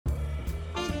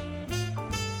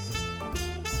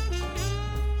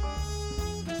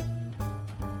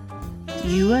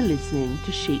You are listening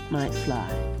to Sheep Might Fly,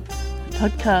 a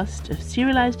podcast of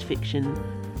serialised fiction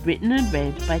written and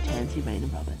read by Tansy Rayner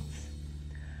Roberts.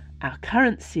 Our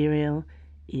current serial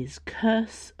is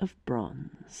Curse of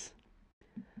Bronze.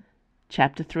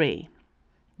 Chapter 3.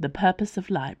 The Purpose of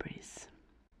Libraries.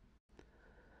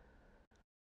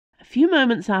 A few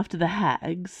moments after the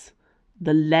hags,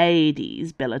 the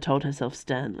ladies, Bella told herself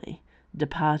sternly,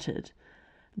 departed,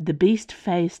 the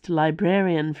beast-faced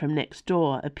librarian from next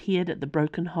door appeared at the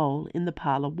broken hole in the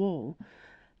parlour wall,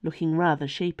 looking rather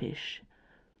sheepish.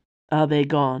 "Are they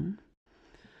gone?"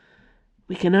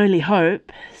 "We can only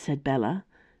hope," said Bella,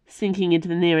 sinking into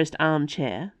the nearest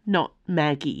armchair. Not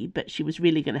Maggie, but she was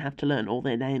really going to have to learn all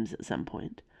their names at some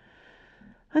point.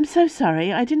 "I'm so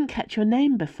sorry, I didn't catch your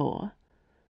name before."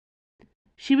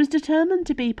 She was determined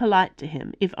to be polite to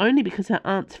him, if only because her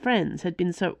aunt's friends had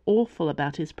been so awful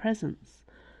about his presence.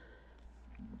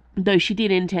 Though she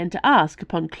did intend to ask,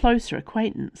 upon closer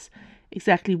acquaintance,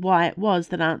 exactly why it was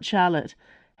that Aunt Charlotte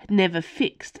had never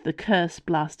fixed the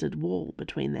curse-blasted wall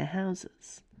between their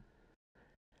houses.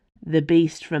 The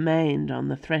beast remained on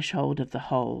the threshold of the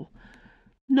hole,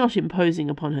 not imposing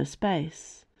upon her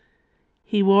space.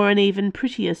 He wore an even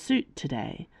prettier suit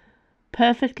today,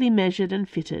 perfectly measured and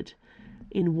fitted,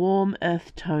 in warm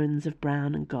earth tones of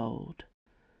brown and gold.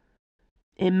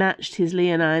 It matched his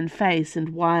leonine face and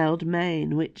wild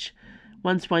mane, which,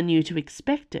 once one knew to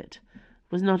expect it,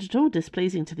 was not at all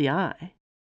displeasing to the eye.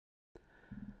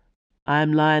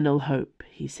 "I'm Lionel Hope,"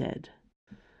 he said.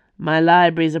 "My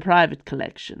library's a private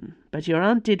collection, but your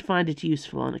aunt did find it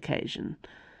useful on occasion,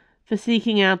 for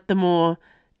seeking out the more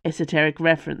esoteric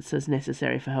references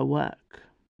necessary for her work,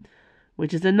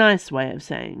 which is a nice way of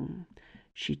saying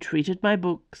she treated my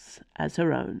books as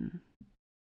her own.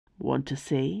 Want to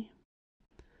see?"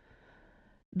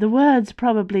 The words,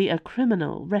 probably a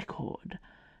criminal record,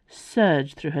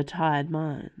 surged through her tired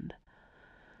mind.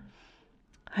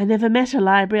 "I never met a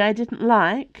library I didn't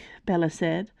like," Bella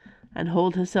said, and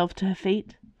hauled herself to her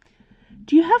feet.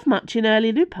 "Do you have much in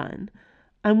early Lupine?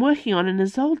 I'm working on an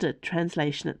Isolde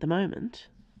translation at the moment."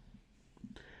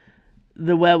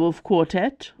 "The Werewolf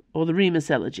Quartet or the Remus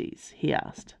Elegies?" he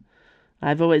asked.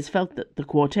 "I've always felt that the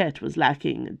quartet was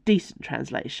lacking a decent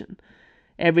translation.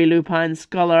 Every Lupine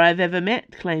scholar I've ever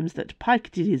met claims that Pike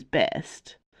did his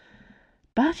best."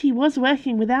 "But he was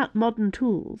working without modern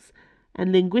tools,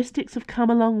 and linguistics have come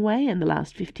a long way in the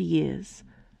last 50 years,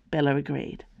 Bella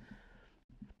agreed.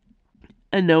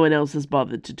 "And no one else has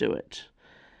bothered to do it,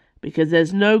 because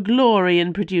there's no glory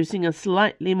in producing a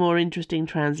slightly more interesting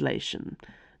translation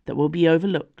that will be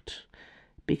overlooked,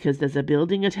 because there's a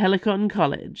building at Helicon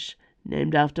College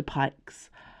named after Pike's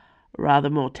rather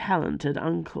more talented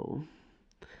uncle."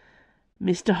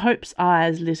 Mr. Hope's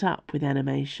eyes lit up with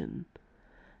animation.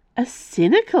 A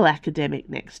cynical academic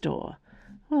next door.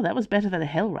 Well, that was better than a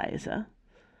hellraiser.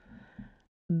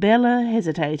 Bella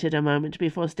hesitated a moment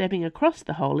before stepping across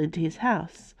the hole into his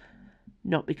house,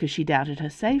 not because she doubted her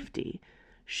safety.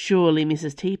 Surely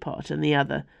Mrs. Teapot and the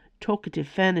other talkative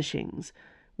furnishings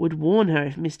would warn her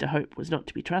if Mr. Hope was not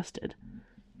to be trusted.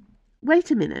 "Wait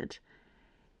a minute.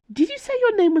 Did you say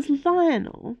your name was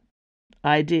Lionel?"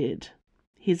 "I did."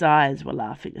 His eyes were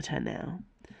laughing at her now.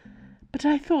 "But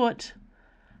I thought—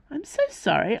 I'm so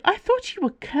sorry. I thought you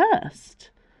were cursed.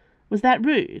 Was that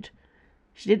rude?"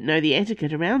 She didn't know the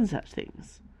etiquette around such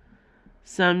things.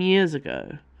 "Some years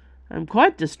ago. I'm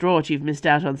quite distraught you've missed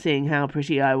out on seeing how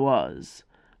pretty I was,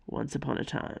 once upon a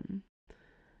time."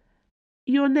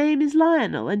 "Your name is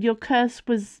Lionel, and your curse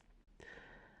was—"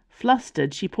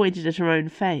 Flustered, she pointed at her own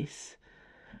face.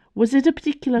 Was it a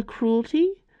particular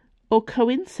cruelty or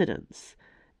coincidence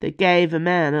that gave a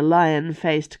man a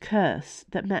lion-faced curse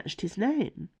that matched his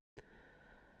name?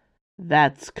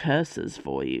 "That's curses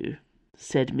for you,"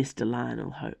 said Mr.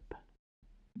 Lionel Hope.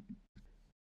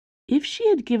 If she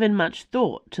had given much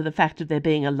thought to the fact of there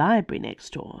being a library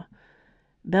next door,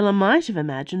 Bella might have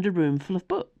imagined a room full of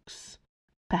books.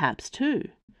 Perhaps two.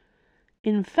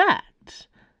 In fact,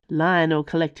 Lionel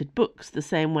collected books the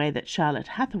same way that Charlotte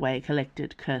Hathaway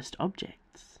collected cursed objects.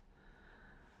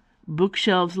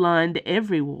 Bookshelves lined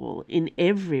every wall in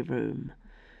every room.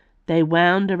 They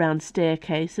wound around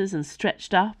staircases and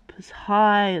stretched up as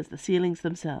high as the ceilings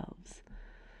themselves.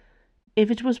 If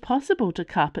it was possible to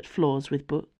carpet floors with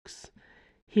books,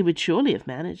 he would surely have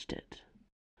managed it.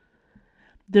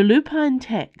 The Lupine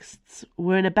texts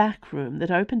were in a back room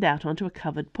that opened out onto a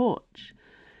covered porch,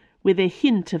 with a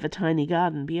hint of a tiny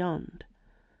garden beyond.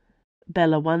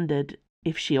 Bella wondered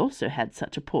if she also had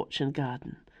such a porch and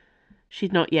garden.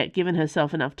 She'd not yet given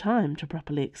herself enough time to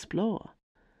properly explore.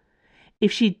 If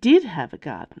she did have a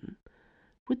garden,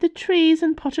 Would the trees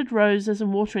and potted roses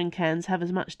and watering cans have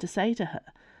as much to say to her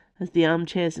as the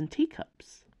armchairs and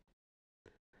teacups?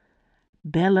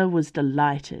 Bella was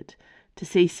delighted to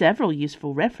see several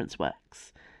useful reference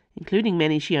works, including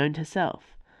many she owned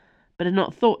herself, but had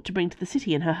not thought to bring to the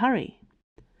city in her hurry.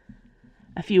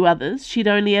 A few others she'd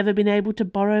only ever been able to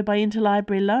borrow by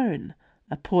interlibrary loan,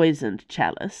 a poisoned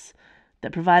chalice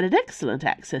that provided excellent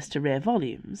access to rare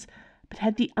volumes, but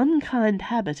had the unkind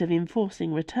habit of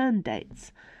enforcing return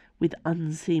dates with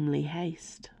unseemly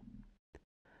haste.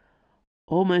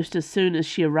 Almost as soon as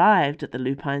she arrived at the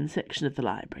lupine section of the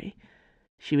library,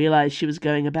 she realized she was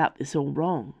going about this all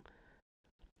wrong.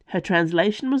 Her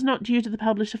translation was not due to the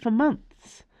publisher for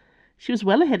months. She was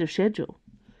well ahead of schedule.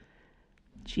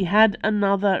 She had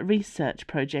another research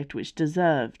project which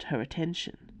deserved her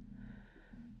attention.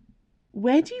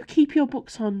 "Where do you keep your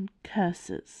books on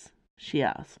curses?" she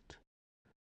asked.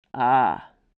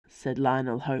 "Ah," said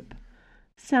Lionel Hope,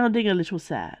 sounding a little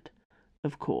sad.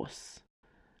 "Of course.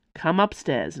 Come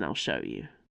upstairs and I'll show you."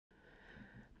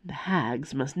 The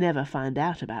hags must never find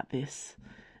out about this.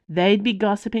 They'd be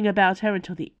gossiping about her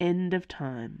until the end of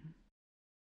time.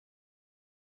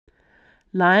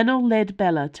 Lionel led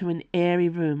Bella to an airy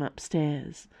room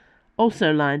upstairs,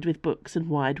 also lined with books and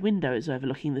wide windows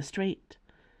overlooking the street.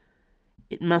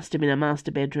 It must have been a master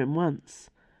bedroom once,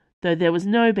 though there was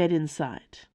no bed in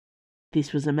sight.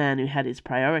 This was a man who had his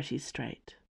priorities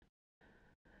straight.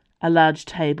 A large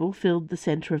table filled the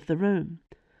centre of the room,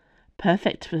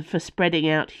 perfect for spreading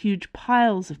out huge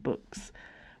piles of books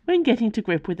when getting to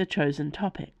grip with a chosen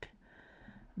topic.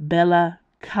 Bella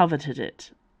coveted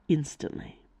it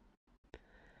instantly.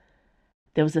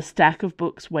 There was a stack of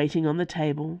books waiting on the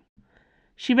table.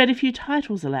 She read a few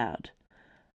titles aloud.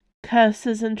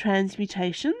 Curses and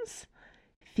Transmutations,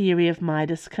 Theory of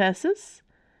Midas Curses,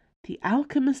 The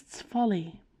Alchemist's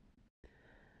Folly.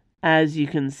 "As you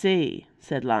can see,"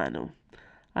 said Lionel,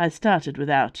 "I started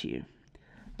without you.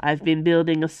 I've been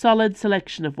building a solid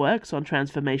selection of works on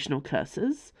transformational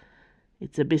curses.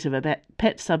 It's a bit of a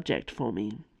pet subject for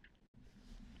me."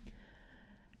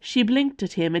 She blinked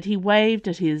at him, and he waved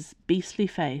at his beastly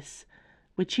face,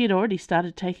 which she had already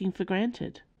started taking for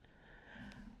granted.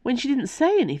 When she didn't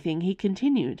say anything, he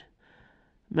continued.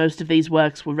 "Most of these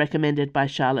works were recommended by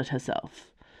Charlotte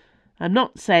herself. I'm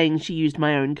not saying she used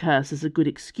my own curse as a good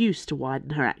excuse to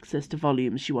widen her access to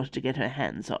volumes she wanted to get her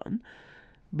hands on,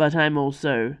 but I'm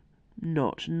also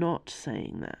not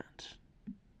saying that.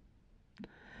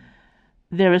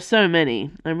 There are so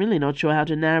many, I'm really not sure how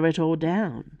to narrow it all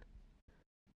down."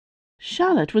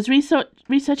 "Charlotte was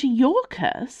researching your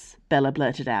curse?" Bella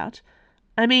blurted out.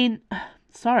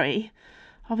 Sorry.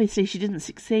 Obviously she didn't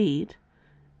succeed."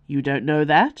 "You don't know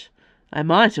that? I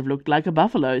might have looked like a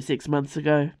buffalo 6 months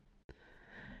ago."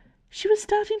 She was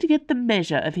starting to get the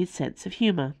measure of his sense of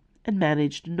humour, and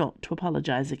managed not to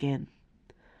apologize again.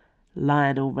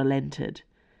 Lionel relented.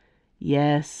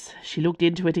 Yes, she looked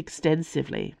into it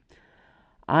extensively.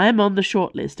 I'm on the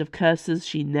short list of curses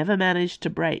she never managed to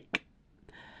break,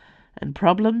 and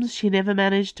problems she never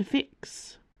managed to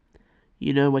fix.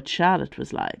 You know what Charlotte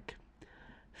was like.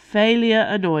 Failure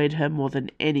annoyed her more than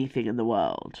anything in the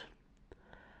world.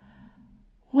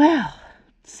 "Well,"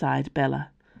 sighed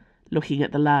Bella, looking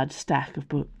at the large stack of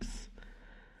books,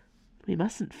 "we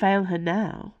mustn't fail her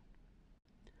now."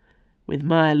 "With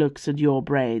my looks and your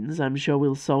brains, I'm sure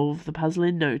we'll solve the puzzle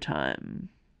in no time."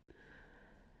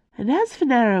 "And as for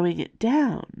narrowing it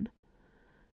down..."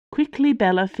 Quickly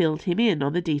Bella filled him in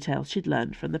on the details she'd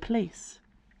learned from the police.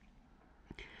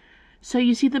 "So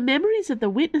you see, the memories of the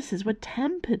witnesses were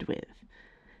tampered with.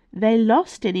 They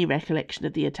lost any recollection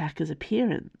of the attacker's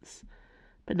appearance,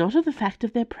 but not of the fact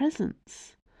of their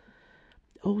presence.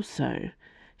 Also,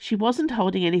 she wasn't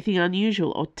holding anything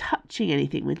unusual or touching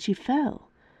anything when she fell.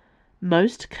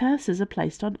 Most curses are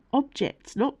placed on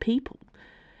objects, not people,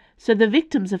 so the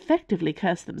victims effectively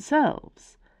curse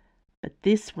themselves. But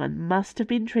this one must have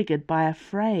been triggered by a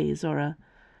phrase or a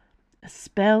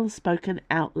spell spoken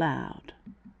out loud."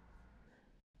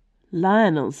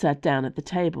 Lionel sat down at the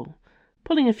table,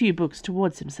 pulling a few books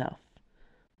towards himself.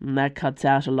 "That cuts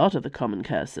out a lot of the common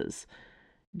curses.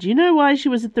 Do you know why she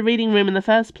was at the reading room in the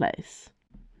first place?"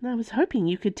 "I was hoping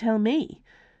you could tell me.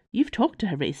 You've talked to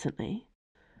her recently."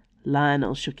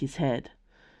 Lionel shook his head.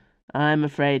 "I'm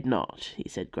afraid not," he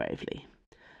said gravely.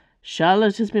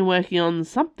 "Charlotte has been working on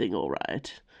something all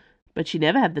right, but she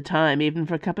never had the time even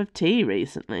for a cup of tea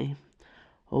recently.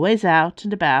 Always out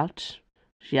and about.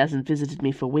 She hasn't visited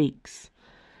me for weeks.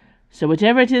 So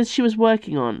whatever it is she was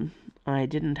working on, I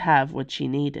didn't have what she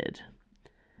needed."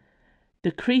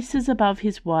 The creases above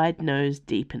his wide nose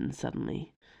deepened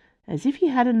suddenly, as if he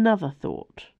had another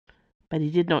thought. but he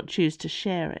did not choose to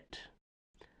share it.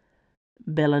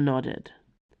 Bella nodded.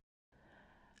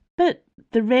 But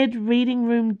the Red Reading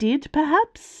Room did,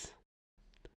 perhaps?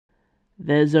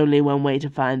 There's only one way to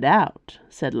find out,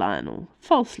 said Lionel,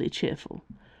 falsely cheerful.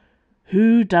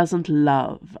 Who doesn't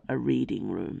love a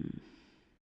reading room?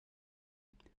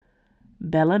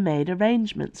 Bella made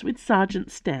arrangements with Sergeant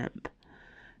Stamp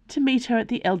to meet her at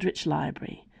the Eldritch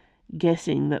Library,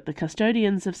 guessing that the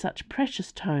custodians of such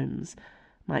precious tomes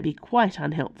might be quite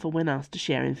unhelpful when asked to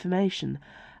share information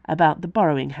about the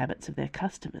borrowing habits of their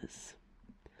customers.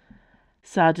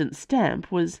 Sergeant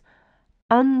Stamp was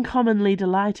uncommonly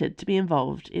delighted to be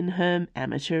involved in her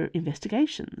amateur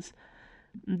investigations,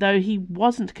 though he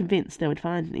wasn't convinced they would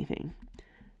find anything.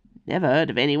 Never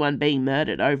heard of anyone being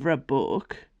murdered over a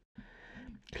book.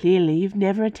 Clearly you've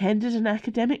never attended an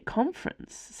academic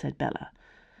conference, said Bella.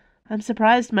 I'm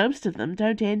surprised most of them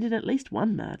don't end in at least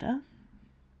one murder.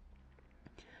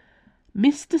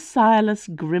 Mr. Silas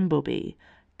Grimbleby,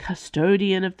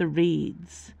 custodian of the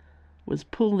Reeds, was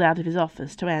pulled out of his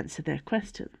office to answer their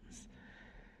questions.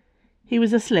 He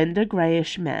was a slender,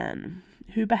 greyish man,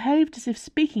 who behaved as if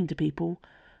speaking to people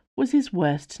was his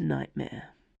worst nightmare.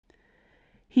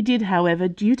 He did, however,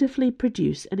 dutifully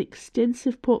produce an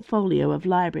extensive portfolio of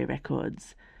library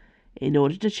records in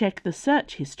order to check the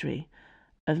search history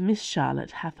of Miss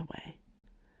Charlotte Hathaway.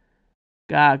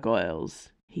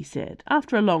 Gargoyles, he said,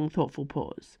 after a long, thoughtful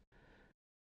pause.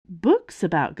 Books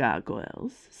about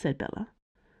gargoyles, said Bella.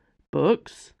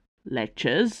 Books,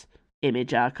 lectures,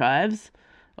 image archives,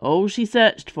 all she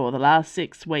searched for the last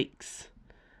 6 weeks.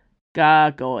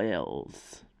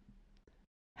 Gargoyles.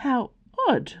 How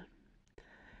odd.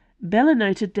 Bella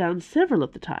noted down several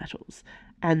of the titles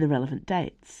and the relevant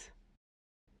dates.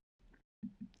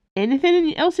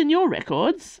 Anything else in your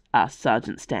records? Asked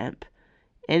Sergeant Stamp.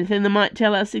 Anything that might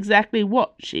tell us exactly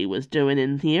what she was doing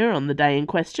in here on the day in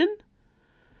question?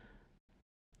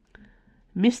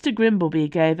 Mr. Grimbleby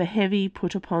gave a heavy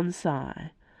put-upon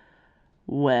sigh.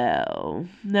 Well,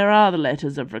 there are the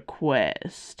letters of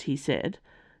request, he said,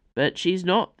 but she's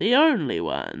not the only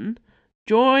one.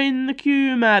 Join the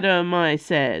queue, madam, I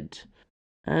said.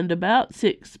 And about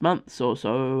 6 months or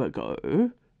so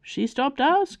ago, she stopped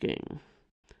asking.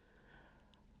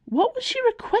 What was she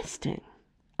requesting?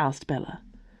 Asked Bella.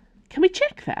 Can we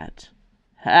check that?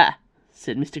 Ha,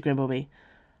 said Mr. Grimbleby.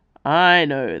 I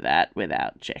know that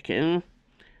without checking.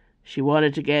 She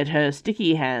wanted to get her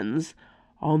sticky hands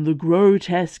on the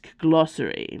Grotesque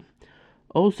Glossary,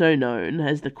 also known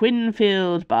as the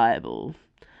Quinfield Bible.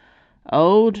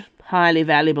 Old, highly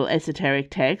valuable esoteric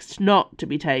text not to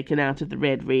be taken out of the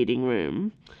Red Reading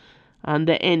Room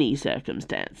under any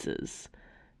circumstances.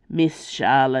 Miss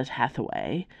Charlotte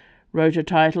Hathaway wrote a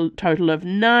total of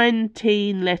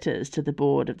 19 letters to the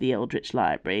board of the Eldritch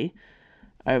Library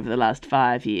over the last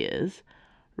 5 years,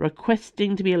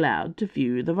 requesting to be allowed to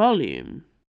view the volume.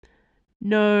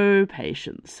 No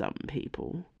patience, some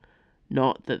people.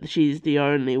 Not that she's the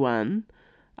only one.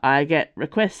 I get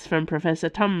requests from Professor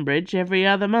Tunbridge every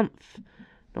other month,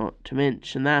 not to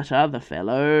mention that other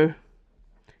fellow.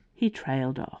 He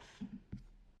trailed off.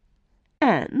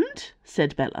 And,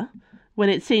 said Bella, when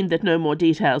it seemed that no more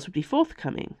details would be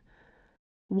forthcoming,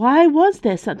 why was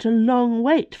there such a long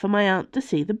wait for my aunt to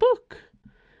see the book?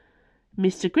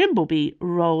 Mr. Grimbleby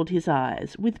rolled his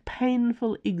eyes with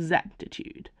painful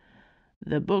exactitude.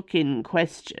 The book in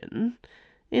question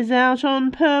is out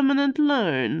on permanent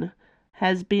loan.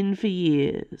 Has been for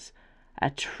years. A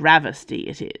travesty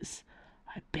it is.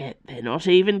 I bet they're not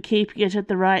even keeping it at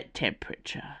the right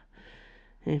temperature.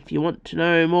 If you want to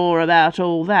know more about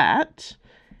all that,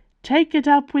 take it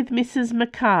up with Mrs.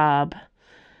 Macabre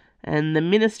and the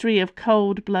Ministry of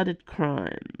Cold-Blooded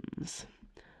Crimes.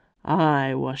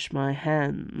 I wash my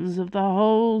hands of the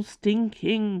whole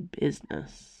stinking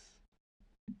business.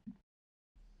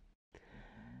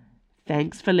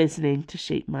 Thanks for listening to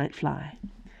Sheep Might Fly.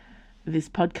 This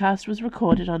podcast was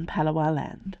recorded on Palawa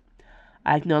land.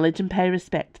 I acknowledge and pay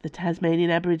respect to the Tasmanian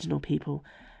Aboriginal people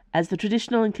as the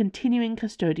traditional and continuing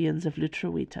custodians of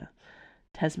Lutruwita,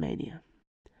 Tasmania.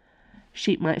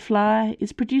 Sheep Might Fly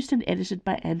is produced and edited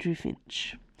by Andrew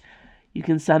Finch. You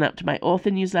can sign up to my author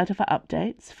newsletter for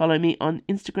updates, follow me on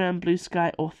Instagram, Blue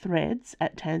Sky or Threads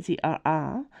at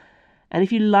TansyRR, and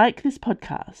if you like this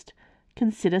podcast,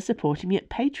 consider supporting me at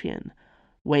Patreon,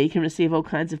 where you can receive all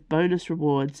kinds of bonus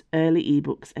rewards, early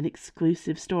ebooks, and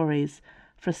exclusive stories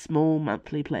for a small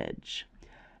monthly pledge.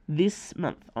 This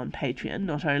month on Patreon,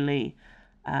 not only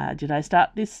did I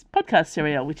start this podcast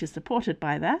serial, which is supported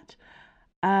by that,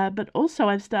 but also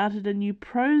I've started a new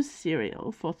prose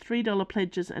serial for $3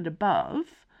 pledges and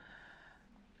above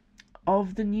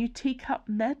of the new Teacup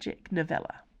Magic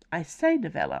novella. I say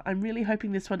novella, I'm really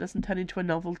hoping this one doesn't turn into a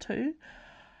novel too,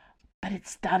 but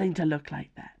it's starting to look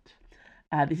like that.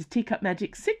 This is Teacup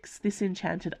Magic 6, This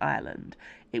Enchanted Island.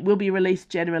 It will be released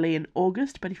generally in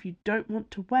August, but if you don't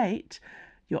want to wait,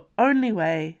 your only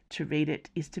way to read it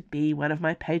is to be one of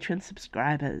my Patreon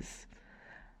subscribers.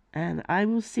 And I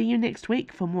will see you next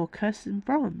week for more Curse in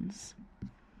Bronze.